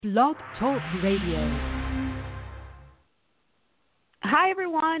Blog Talk Radio. Hi,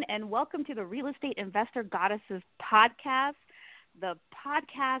 everyone, and welcome to the Real Estate Investor Goddesses podcast, the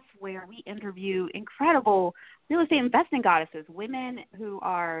podcast where we interview incredible real estate investing goddesses, women who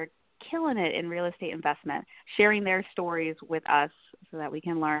are killing it in real estate investment, sharing their stories with us so that we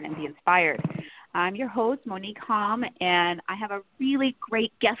can learn and be inspired. I'm your host, Monique Hom, and I have a really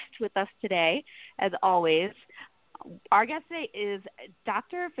great guest with us today, as always. Our guest today is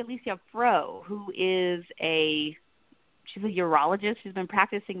Dr. Felicia Froh, who is she's a urologist. She's been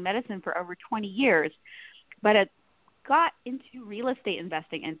practicing medicine for over 20 years, but got into real estate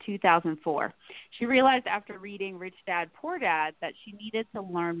investing in 2004. She realized after reading Rich Dad, Poor Dad that she needed to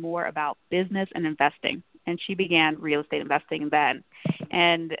learn more about business and investing, and she began real estate investing then.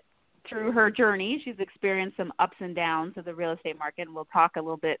 And through her journey, she's experienced some ups and downs of the real estate market, and we'll talk a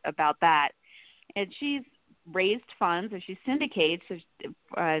little bit about that. And she's raised funds, and she syndicates,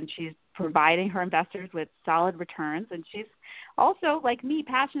 and she's providing her investors with solid returns. And she's also, like me,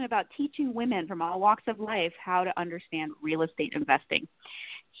 passionate about teaching women from all walks of life how to understand real estate investing.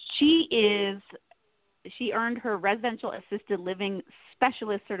 She earned her residential assisted living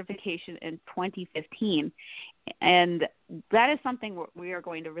specialist certification in 2015, and that is something we are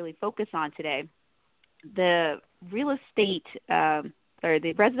going to really focus on today. The real estate or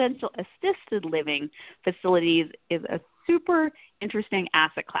the residential assisted living facilities is a super interesting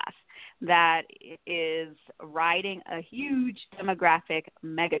asset class that is riding a huge demographic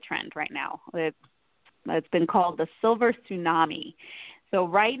megatrend right now. It's been called the silver tsunami. So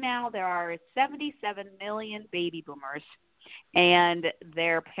right now there are 77 million baby boomers and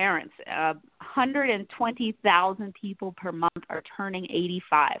their parents. 120,000 people per month are turning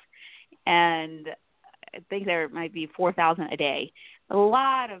 85, and I think there might be 4,000 a day. A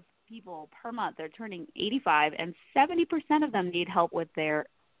lot of people per month are turning 85, and 70% of them need help with their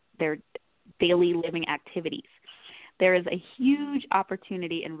daily living activities. There is a huge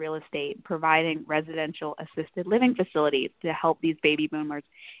opportunity in real estate providing residential assisted living facilities to help these baby boomers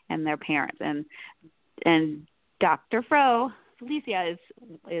and their parents. And Dr. Froh, Felicia,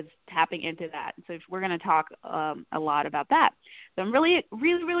 is tapping into that. So we're going to talk a lot about that. So I'm really,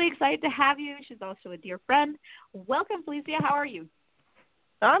 really, really excited to have you. She's also a dear friend. Welcome, Felicia. How are you?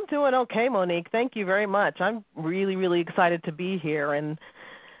 I'm doing okay, Monique. Thank you very much. I'm really, really excited to be here, and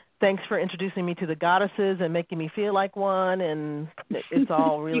thanks for introducing me to the goddesses and making me feel like one, and it's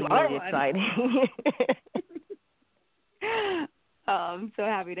all really, really exciting. Oh, I'm so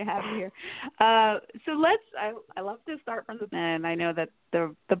happy to have you here. So I love to start from the end. I know that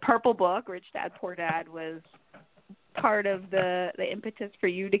the Purple Book, Rich Dad, Poor Dad, was part of the impetus for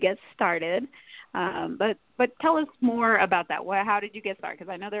you to get started. But tell us more about that. How did you get started?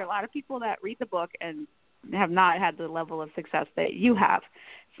 Because I know there are a lot of people that read the book and have not had the level of success that you have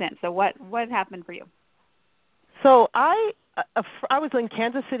since. So what happened for you? So I was in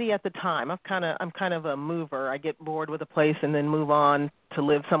Kansas City at the time. I'm kind of a mover. I get bored with a place and then move on to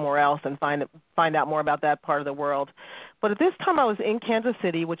live somewhere else and find out more about that part of the world. But at this time I was in Kansas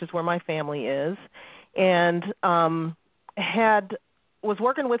City, which is where my family is, and was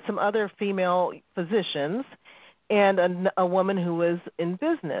working with some other female physicians and a woman who was in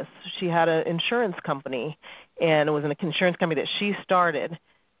business. She had an insurance company, and it was an insurance company that she started.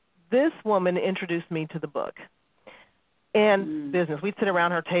 This woman introduced me to the book and business. We'd sit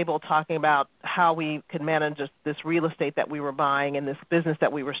around her table talking about how we could manage this real estate that we were buying and this business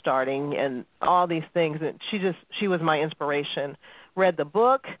that we were starting and all these things. And she was my inspiration. Read the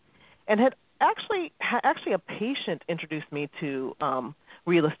book and had actually a patient introduced me to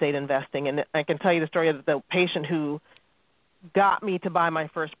real estate investing. And I can tell you the story of the patient who got me to buy my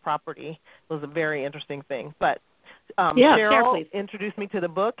first property. It was a very interesting thing. But Cheryl introduced me to the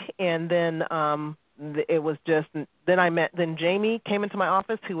book, and then it was just then Jamie came into my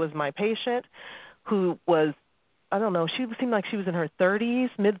office, who was my patient, who was, I don't know, she seemed like she was in her 30s,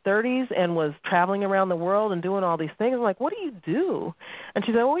 mid-30s, and was traveling around the world and doing all these things. I'm like, what do you do? And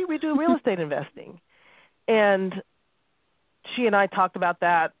she said, well, we do real estate investing. And she and I talked about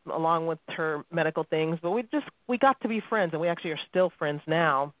that along with her medical things, but we got to be friends, and we actually are still friends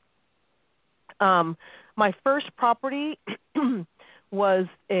now. My first property was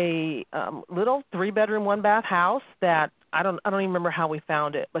a little 3-bedroom, 1-bath house that I don't even remember how we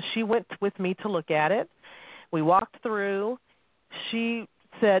found it, but she went with me to look at it. We walked through. She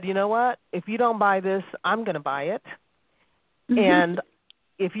said, you know what, if you don't buy this, I'm going to buy it. And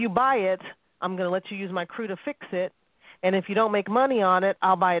if you buy it, I'm going to let you use my crew to fix it. And if you don't make money on it,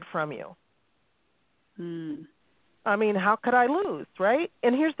 I'll buy it from you. I mean, how could I lose, right?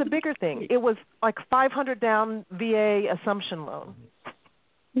 And here's the bigger thing. It was like $500 down VA assumption loan.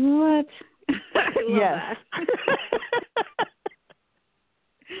 What? I love Yes. that.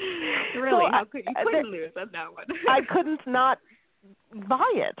 Really? How could you couldn't lose on that one? I couldn't not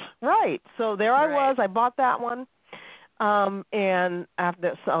buy it. Right. So there I was. I bought that one. And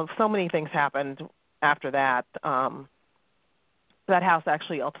after so many things happened after that. That house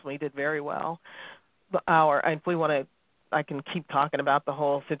actually ultimately did very well. If we want to, I can keep talking about the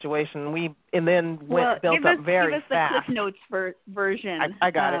whole situation. Built up very fast. Give us the Cliff Notes version.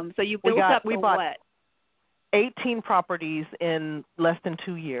 I got it. So you built up to what? 18 properties in less than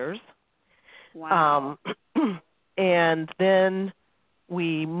 2 years. Wow. And then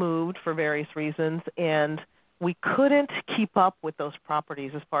we moved for various reasons, and we couldn't keep up with those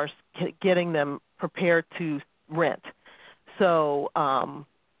properties as far as getting them prepared to rent. So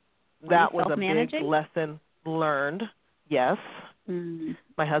that was a big lesson learned. Yes.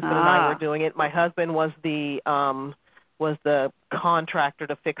 My husband and I were doing it. My husband was the contractor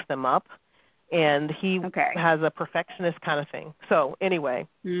to fix them up, and he has a perfectionist kind of thing. So anyway,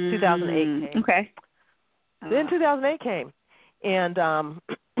 2008 came. Okay. Then 2008 came, and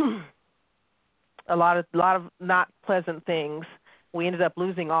a lot of not pleasant things. We ended up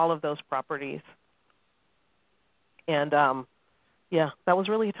losing all of those properties, and that was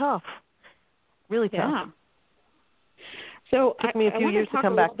really tough. Really tough. Yeah. So it took me a few years to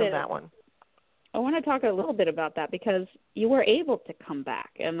come back from that one. I want to talk a little bit about that because you were able to come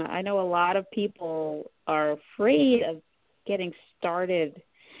back. And I know a lot of people are afraid of getting started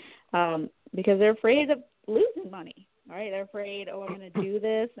because they're afraid of losing money, right? They're afraid, I'm going to do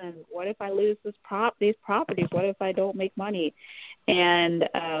this, and what if I lose these properties? What if I don't make money? And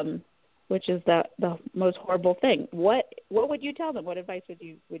which is the most horrible thing. What would you tell them? What advice would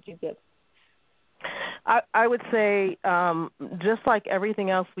you give? I would say, just like everything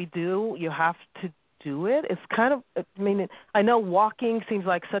else we do, you have to do it. It's kind of, I know walking seems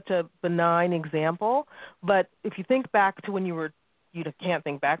like such a benign example, but if you think back to when you can't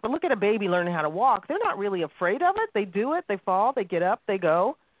think back, but look at a baby learning how to walk. They're not really afraid of it. They do it. They fall. They get up. They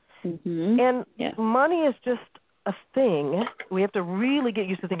go. Mm-hmm. And money is just a thing. We have to really get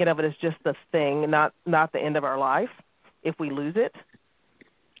used to thinking of it as just a thing, not the end of our life if we lose it.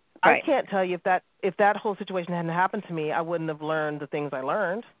 Right. I can't tell you if that whole situation hadn't happened to me, I wouldn't have learned the things I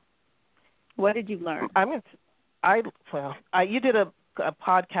learned. What did you learn? You did a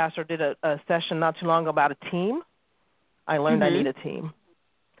podcast or did a session not too long ago about a team. I learned I need a team.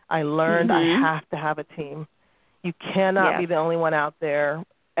 I learned I have to have a team. You cannot be the only one out there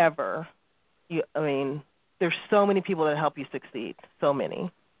ever. There's so many people that help you succeed. So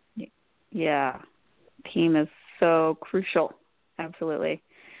many. Yeah, team is so crucial. Absolutely.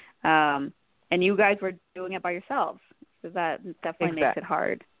 And you guys were doing it by yourselves, so that definitely makes it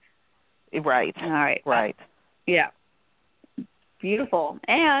hard. Right. All right. Right. Yeah. Beautiful.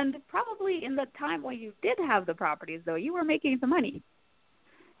 And probably in the time when you did have the properties, though, you were making some money.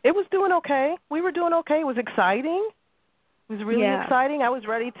 It was doing okay. We were doing okay. It was exciting. It was really exciting. I was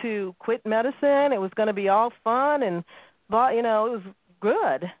ready to quit medicine. It was going to be all fun, and it was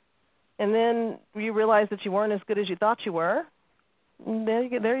good. And then you realized that you weren't as good as you thought you were. There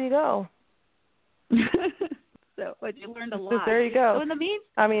you go. But you learned a lot. There you go. So in the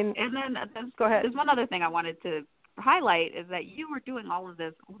go ahead. There's one other thing I wanted to highlight is that you were doing all of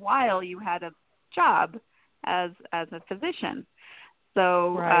this while you had a job as a physician.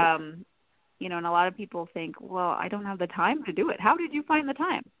 So, and a lot of people think, well, I don't have the time to do it. How did you find the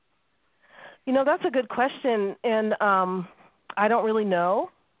time? That's a good question, and I don't really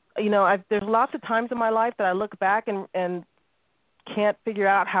know. There's lots of times in my life that I look back and can't figure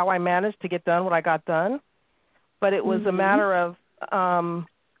out how I managed to get done what I got done. But it was a matter of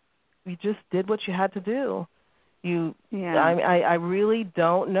you just did what you had to do. I really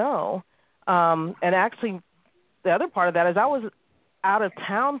don't know. And actually, the other part of that is I was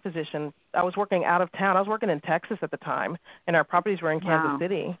out-of-town physician. I was working out of town. I was working in Texas at the time, and our properties were in Kansas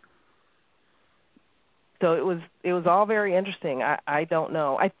City. So it was all very interesting. I don't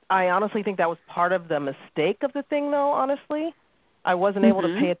know. I honestly think that was part of the mistake of the thing, though, honestly. I wasn't able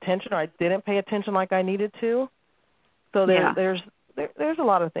to pay attention, or I didn't pay attention like I needed to. So there's a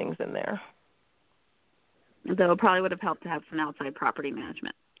lot of things in there. Though it probably would have helped to have some outside property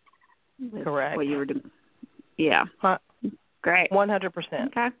management. Correct. What you were doing. Yeah. Great. 100%.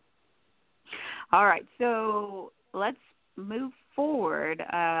 Okay. All right. So let's move forward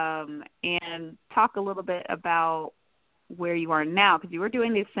and talk a little bit about where you are now, because you were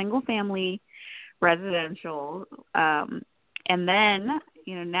doing these single-family residential, and then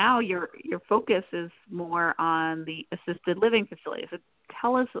now your focus is more on the assisted living facilities. So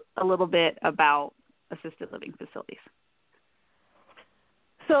tell us a little bit about assisted living facilities.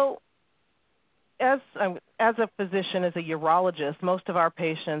 So as a physician, as a urologist, most of our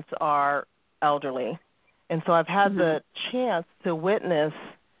patients are elderly. And so I've had the chance to witness,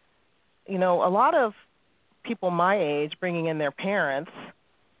 a lot of people my age bringing in their parents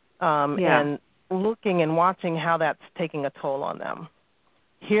and looking and watching how that's taking a toll on them,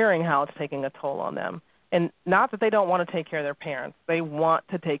 hearing how it's taking a toll on them. And not that they don't want to take care of their parents. They want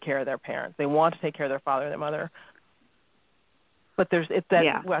to take care of their parents. They want to take care of their father and their mother. But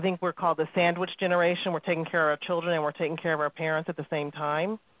I think we're called the sandwich generation. We're taking care of our children and we're taking care of our parents at the same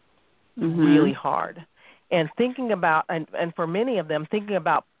time. Really hard. And thinking about, and for many of them, thinking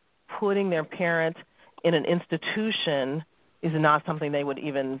about putting their parent in an institution is not something they would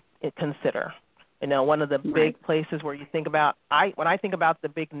even consider. One of the big places where you think about, when I think about the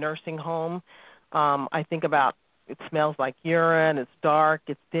big nursing home, I think about it smells like urine, it's dark,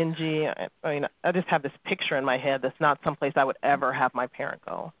 it's dingy. I just have this picture in my head that's not someplace I would ever have my parent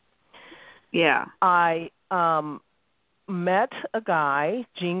go. Yeah. I met a guy,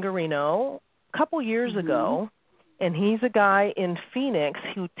 Gene Garino, a couple years ago, and he's a guy in Phoenix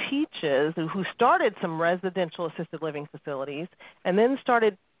who started some residential assisted living facilities and then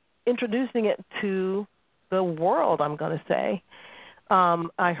started introducing it to the world, I'm going to say.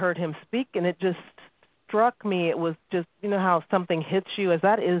 I heard him speak, and it just struck me. It was just, how something hits you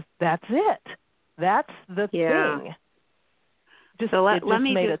that's it. That's the thing. It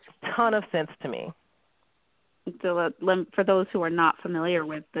made a ton of sense to me. So for those who are not familiar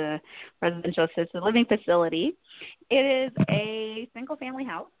with the residential assisted living facility, it is a single-family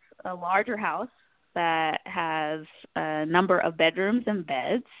house, a larger house that has a number of bedrooms and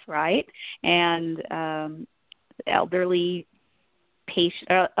beds, right? And elderly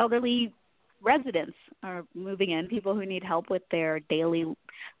residents are moving in, people who need help with their daily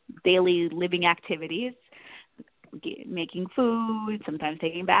living activities, making food, sometimes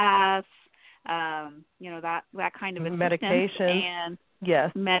taking baths, that kind of assistance. Medication. And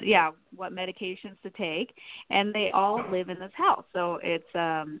yes. What medications to take, and they all live in this house. So it's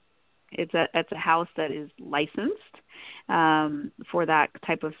a house that is licensed for that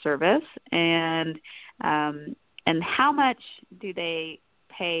type of service. And how much do they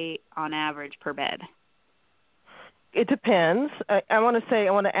pay on average per bed? It depends. I want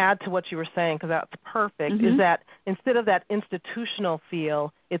to add to what you were saying, because that's perfect, is that instead of that institutional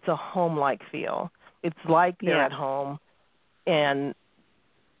feel, it's a home-like feel. It's like they're at home, and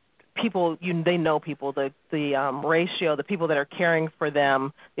people, they know people. The ratio, the people that are caring for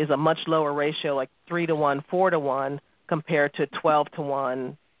them is a much lower ratio, like 3-to-1, 4-to-1, compared to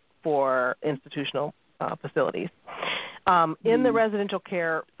 12-to-1 for institutional facilities. In the residential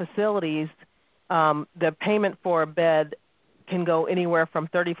care facilities, the payment for a bed can go anywhere from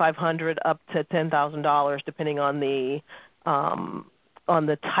 $3,500 up to $10,000, depending on the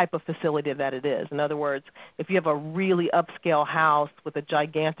type of facility that it is. In other words, if you have a really upscale house with a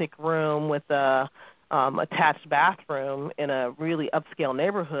gigantic room with a attached bathroom in a really upscale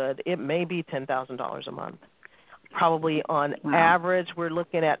neighborhood, it may be $10,000 a month. Probably on average, we're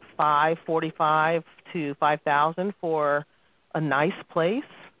looking at $545 to $5,000 for a nice place,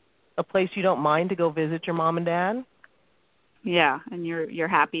 a place you don't mind to go visit your mom and dad. Yeah, and you're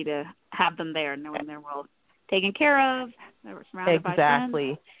happy to have them there, knowing they're well taken care of, they're surrounded by friends.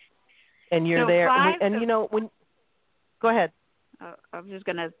 Exactly. And you're there, when go ahead. I'm just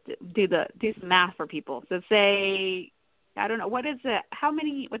gonna do some math for people. So say, I don't know, what's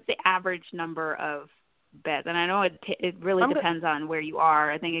the average number of beds? And I know it really depends on where you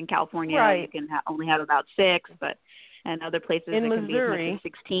are. I think in California you can only have about 6, but in other places it can be as much as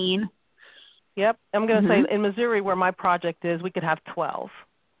 16. Yep, I'm going to say in Missouri, where my project is, we could have 12.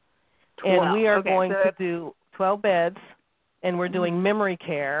 And we are going to do 12 beds, and we're doing memory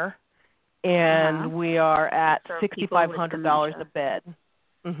care, and we are at $6,500 a bed.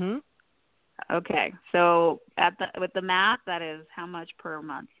 Okay, so with the math, that is how much per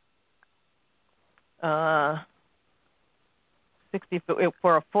month? 60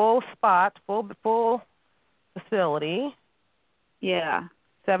 for a full spot, full facility. Yeah,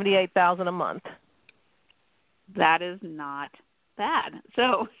 $78,000 a month. That is not bad.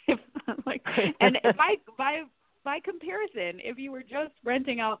 So, by comparison, if you were just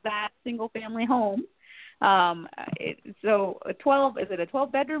renting out that single family home, so is it a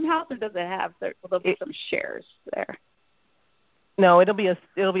 12-bedroom house, or does it have? Will there be some shares there? No, it'll be a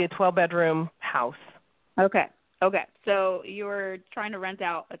 12-bedroom house. Okay. So you're trying to rent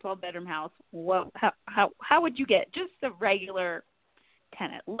out a 12-bedroom house. How would you get just a regular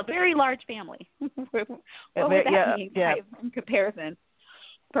tenant, a very large family? What would that mean in comparison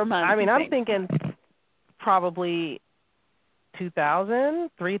per month? I mean, I'm thinking probably $2,000,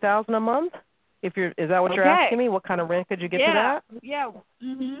 $3,000 a month. Is that what you're asking me? What kind of rent could you get to that? Yeah.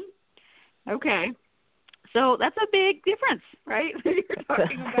 Mhm. Okay. So that's a big difference, right? You're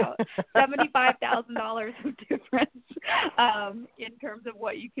talking about $75,000 of difference in terms of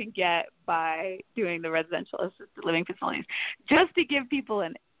what you can get by doing the residential assisted living facilities. Just to give people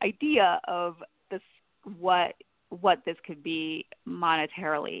an idea of this, what this could be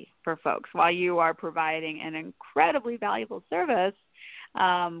monetarily for folks, while you are providing an incredibly valuable service,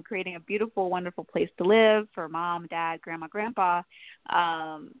 creating a beautiful, wonderful place to live for mom, dad, grandma, grandpa.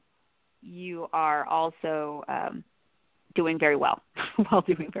 You are also doing very well, while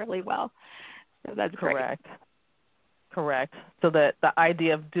doing fairly well. So that's correct. Correct. So the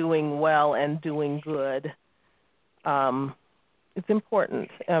idea of doing well and doing good, it's important.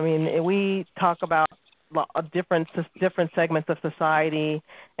 I mean, we talk about different segments of society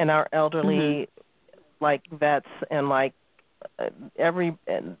and our elderly, like vets and like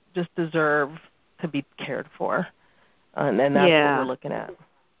just deserve to be cared for, and that's what we're looking at.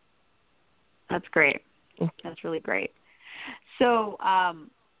 That's great. That's really great. So,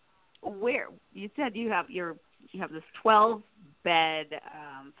 where you said you have this 12-bed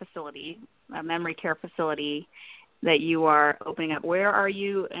facility, a memory care facility that you are opening up. Where are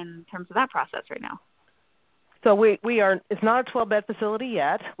you in terms of that process right now? So we are. It's not a 12-bed facility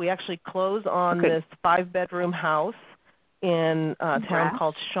yet. We actually close on this 5-bedroom house in a town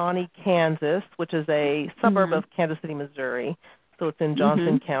called Shawnee, Kansas, which is a suburb of Kansas City, Missouri. So it's in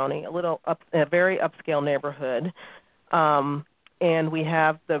Johnson County, a very upscale neighborhood. And we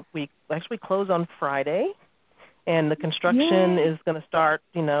actually close on Friday, and the construction is going to start,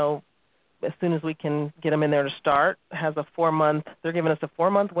 as soon as we can get them in there to start. Has a 4-month. They're giving us a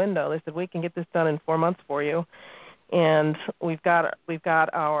 4-month window. They said we can get this done in 4 months for you. And we've got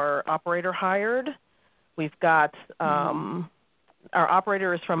our operator hired. We've got our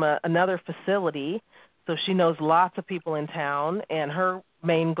operator is from another facility. So she knows lots of people in town, and her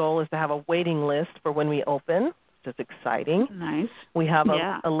main goal is to have a waiting list for when we open, which is exciting. Nice. We have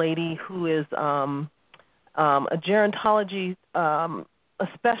a lady who is a gerontology a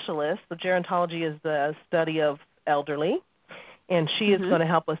specialist. The gerontology is the study of elderly, and she is going to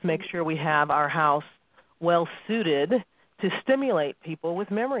help us make sure we have our house well suited to stimulate people with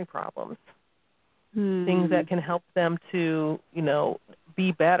memory problems, things that can help them to,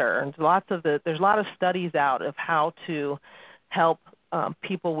 be better. And there's a lot of studies out of how to help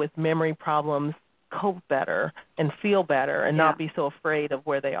people with memory problems cope better and feel better and not be so afraid of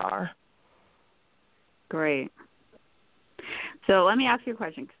where they are. Great. So let me ask you a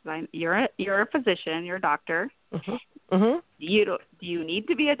question, because you're a physician, you're a doctor. Do you need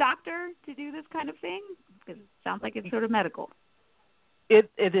to be a doctor to do this kind of thing? Because it sounds like it's sort of medical. It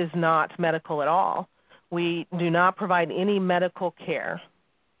is not medical at all. We do not provide any medical care.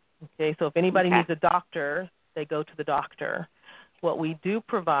 Okay, so if anybody needs a doctor, they go to the doctor. What we do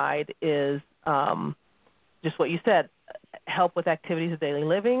provide is just what you said, help with activities of daily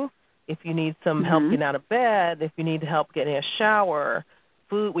living. If you need some help getting out of bed, if you need help getting a shower,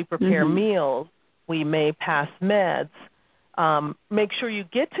 food, we prepare meals. We may pass meds. Make sure you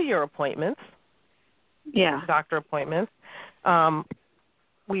get to your appointments, doctor appointments.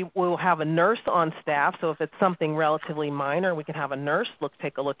 We will have a nurse on staff, so if it's something relatively minor, we can have a nurse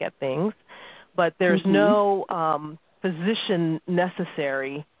take a look at things. But there's no physician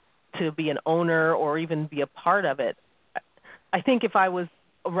necessary to be an owner or even be a part of it. I think if I was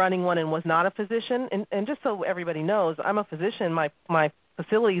running one and was not a physician, and just so everybody knows, I'm a physician. My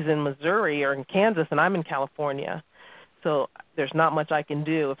facility's in Missouri or in Kansas, and I'm in California. So there's not much I can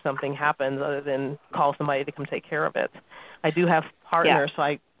do if something happens other than call somebody to come take care of it. I do have partners, so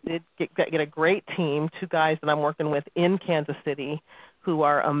I did get a great team, 2 guys that I'm working with in Kansas City who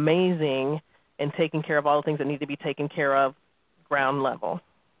are amazing and taking care of all the things that need to be taken care of ground level.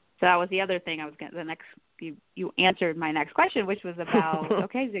 So that was the other thing I was going to, you answered my next question, which was about, so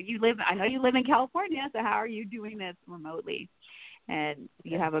I know you live in California, so how are you doing this remotely? And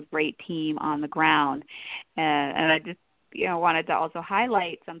you have a great team on the ground. And I just, wanted to also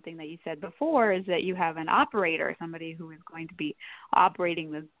highlight something that you said before, is that you have an operator, somebody who is going to be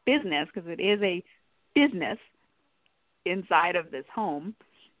operating this business, because it is a business inside of this home.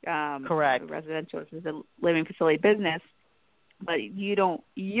 Correct. Residential assisted living facility business. But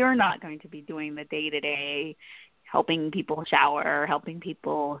you're not going to be doing the day-to-day helping people shower, helping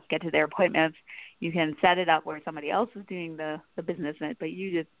people get to their appointments. You can set it up where somebody else is doing the business, but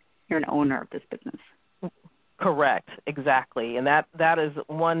you're an owner of this business. Correct, exactly. And that is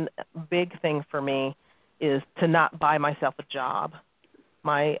one big thing for me, is to not buy myself a job.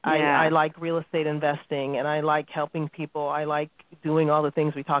 I like real estate investing, and I like helping people. I like doing all the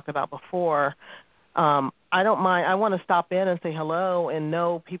things we talked about before. I don't mind. I want to stop in and say hello and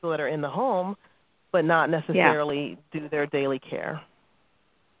know people that are in the home, but not necessarily do their daily care.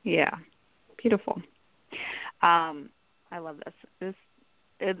 Yeah, beautiful. I love this.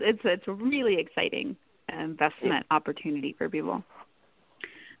 It's a really exciting investment opportunity for people.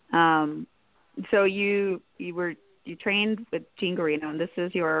 So you trained with Gene Guarino, and this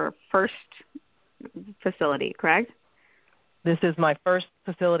is your first facility, correct? This is my first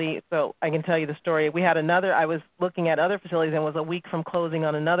facility, so I can tell you the story. We had I was looking at other facilities and was a week from closing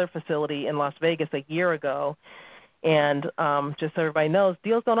on another facility in Las Vegas a year ago. And just so everybody knows,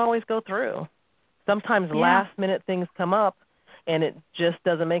 deals don't always go through. Sometimes last-minute things come up, and it just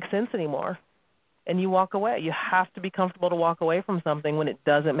doesn't make sense anymore. And you walk away. You have to be comfortable to walk away from something when it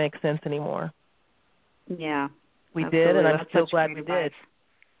doesn't make sense anymore. Yeah. We did, and I'm so glad we did.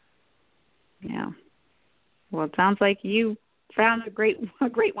 Yeah. Well, it sounds like you found a great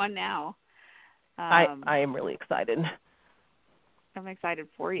one now. I am really excited. I'm excited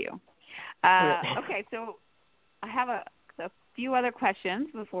for you. Okay, so I have a few other questions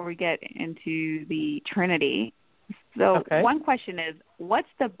before we get into the Trinity. So one question is, what's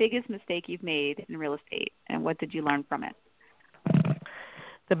the biggest mistake you've made in real estate, and what did you learn from it?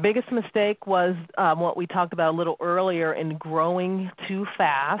 The biggest mistake was what we talked about a little earlier, in growing too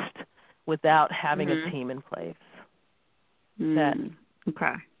fast without having a team in place. That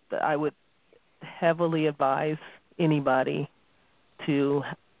I would heavily advise anybody to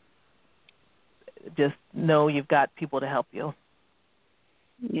just know you've got people to help you.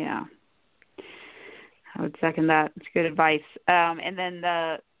 Yeah. I would second that. It's good advice. And then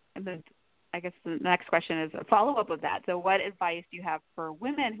I guess the next question is a follow-up of that. So what advice do you have for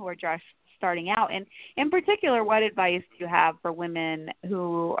women who are just starting out? And in particular, what advice do you have for women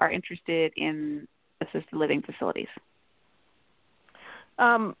who are interested in assisted living facilities?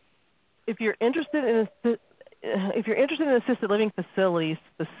 If you're interested in assisted living facilities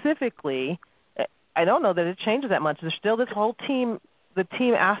specifically, I don't know that it changes that much. There's still this whole team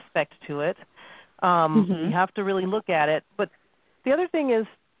aspect to it. You have to really look at it. But the other thing is,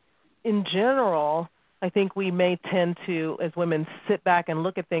 in general, I think we may tend to, as women, sit back and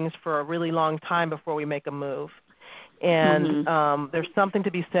look at things for a really long time before we make a move. And there's something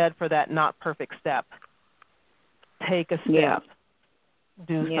to be said for that not perfect step. Take a step.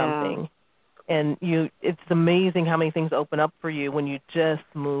 Do something. And it's amazing how many things open up for you when you just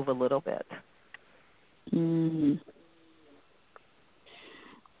move a little bit.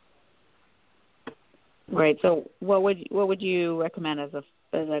 Right. So what would you recommend as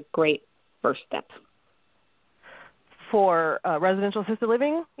a great first step for residential assisted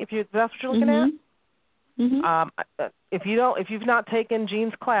living? If that's what you're looking at. If you've not taken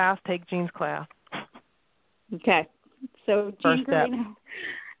Gene's class, take Gene's class. Okay. So Gene Guarino.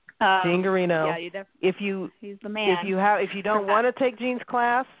 Gene Guarino. Yeah, he's the man. If you don't want to take Gene's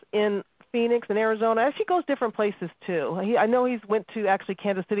class in Phoenix and Arizona, actually goes different places too. I know he's went to actually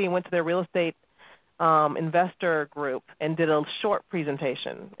Kansas City and went to their real estate investor group and did a short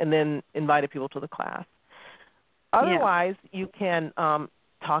presentation and then invited people to the class. Otherwise, you can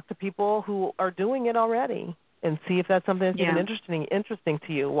talk to people who are doing it already and see if that's something that's even interesting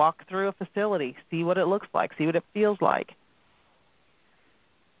to you. Walk through a facility, see what it looks like, see what it feels like.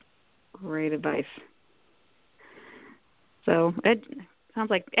 Great advice. So it sounds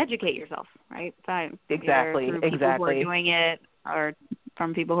like educate yourself, right? Exactly. People who are doing it, or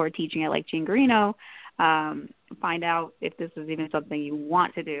from people who are teaching it, like Gene Guarino. Find out if this is even something you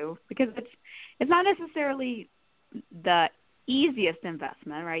want to do, because it's not necessarily the easiest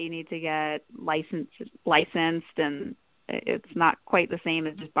investment, right? You need to get licensed, and it's not quite the same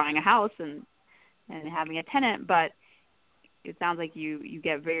as just buying a house and having a tenant, but it sounds like you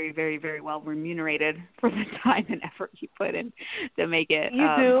get very, very, very well remunerated for the time and effort you put in to make it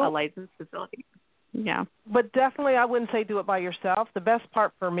a licensed facility. Yeah. But definitely I wouldn't say do it by yourself. The best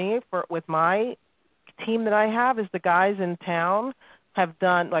part for me with my team that I have is the guys in town have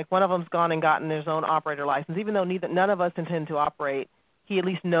done, like one of them's gone and gotten his own operator license. Even though none of us intend to operate, he at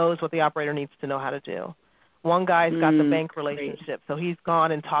least knows what the operator needs to know how to do. One guy's got the bank relationship, so he's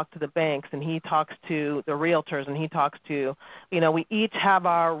gone and talked to the banks, and he talks to the realtors, and he talks to, we each have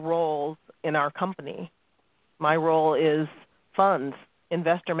our roles in our company. My role is funds,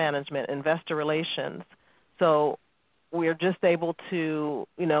 investor management, investor relations. So we're just able to,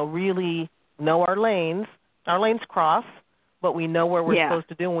 really know our lanes. Our lanes cross, but we know where we're supposed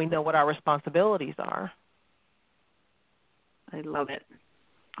to do, and we know what our responsibilities are. I love it.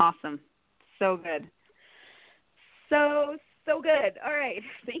 Awesome. So good. So So good. All right.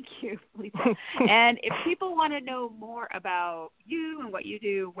 Thank you, Lisa. And if people want to know more about you and what you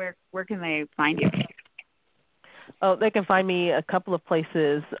do, where can they find you? Oh, they can find me a couple of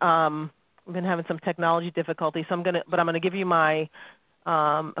places. I've been having some technology difficulties, so I'm gonna give you my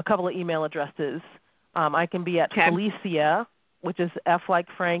a couple of email addresses. I can be at Felicia, which is F like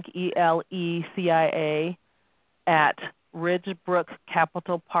Frank, ELECIA, at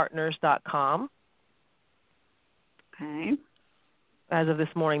ridgebrookcapitalpartners.com. Okay. As of this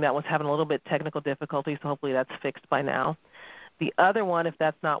morning, that was having a little bit technical difficulty, so hopefully that's fixed by now. The other one, if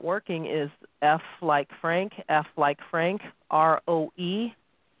that's not working, is F like Frank, ROE,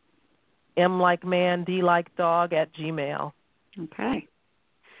 M like man, D like dog at Gmail. Okay.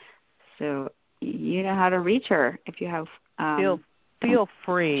 So you know how to reach her if you have. Feel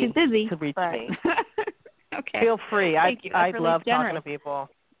free. She's busy to reach me. Okay. Feel free. I really love generous. talking to people.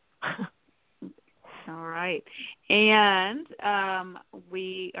 All right. And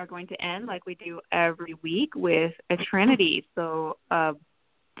we are going to end like we do every week with a trinity. So a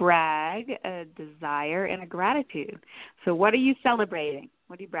brag, a desire, and a gratitude. So what are you celebrating?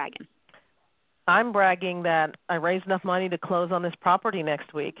 What are you bragging? I'm bragging that I raised enough money to close on this property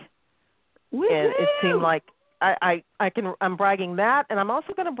next week. Woo-hoo! And it seemed like I'm bragging that, and I'm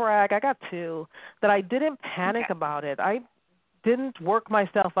also going to brag, I got two, that I didn't panic about it. I didn't work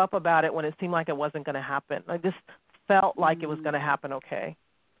myself up about it when it seemed like it wasn't going to happen. I just felt like it was going to happen okay.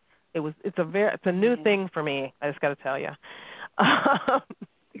 It's a new thing for me, I just got to tell you. I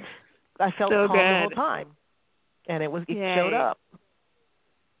felt so calm good. the whole time, and it showed up.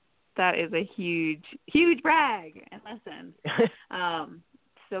 That is a huge, huge brag. And listen,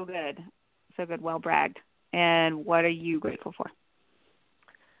 so good. So good. Well bragged. And what are you grateful for?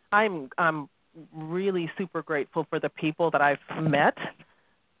 I'm really super grateful for the people that I've met.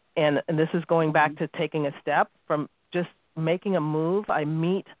 And this is going back to taking a step from just making a move. I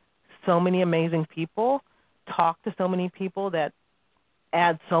meet so many amazing people, talk to so many people that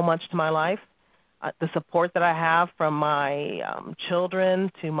add so much to my life. The support that I have from my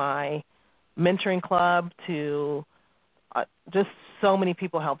children to my mentoring club to just so many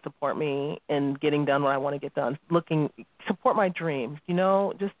people help support me in getting done what I want to get done. Support my dreams,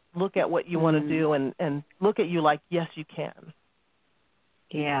 just look at what you want to do and look at you like, yes, you can.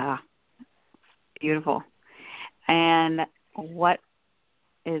 Yeah. Beautiful. And what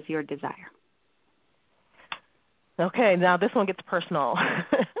is your desire? Okay, now this one gets personal.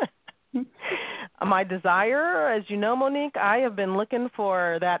 My desire, as you know, Monique, I have been looking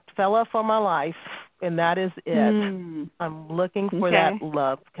for that fella for my life, and that is it. I'm looking for that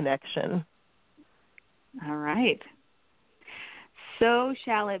love connection. All right. So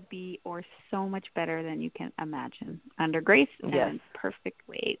shall it be, or so much better than you can imagine, under grace and perfect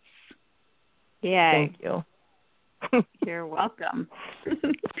ways. Yay. Thank you. You're welcome.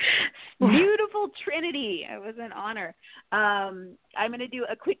 Beautiful Trinity. It was an honor. I'm going to do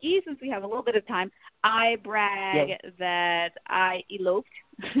a quickie since we have a little bit of time. I brag that I eloped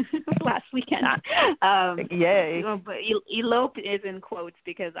last weekend. Yay. But eloped is in quotes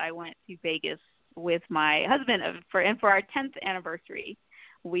because I went to Vegas with my husband for our 10th anniversary.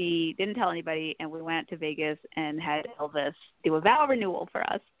 We didn't tell anybody, and we went to Vegas and had Elvis do a vow renewal for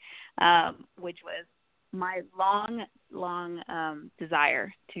us, which was my long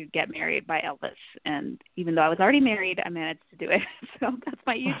desire to get married by Elvis. And even though I was already married, I managed to do it. So that's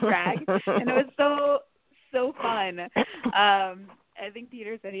my huge brag. And it was so fun. I think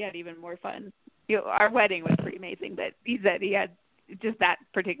Peter said he had even more fun. Our wedding was pretty amazing, but he said he had just that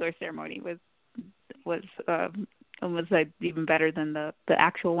particular ceremony was almost like even better than the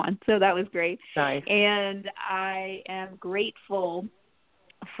actual one. So that was great. Nice. And I am grateful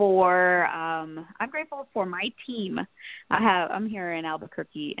for my team. I'm here in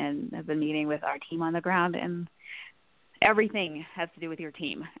Albuquerque and have been meeting with our team on the ground, and everything has to do with your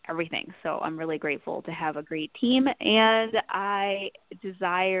team, everything. So I'm really grateful to have a great team, and I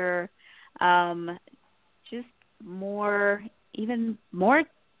desire just even more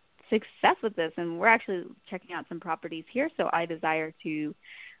success with this. And we're actually checking out some properties here, so I desire to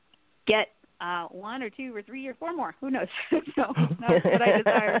get 1 or 2 or 3 or 4 more. Who knows? So that's what I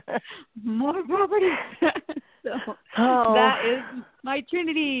desire. More properties. That is my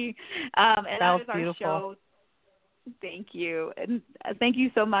Trinity. And that is our beautiful. show. Thank you. And thank you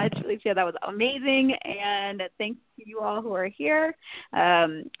so much, Alicia. That was amazing. And thanks to you all who are here.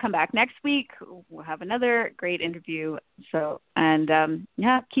 Come back next week. We'll have another great interview. So, and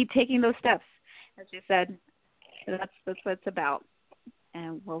keep taking those steps. As you said, that's what it's about.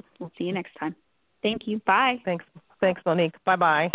 And we'll see you next time. Thank you. Bye. Thanks, Monique. Bye-bye.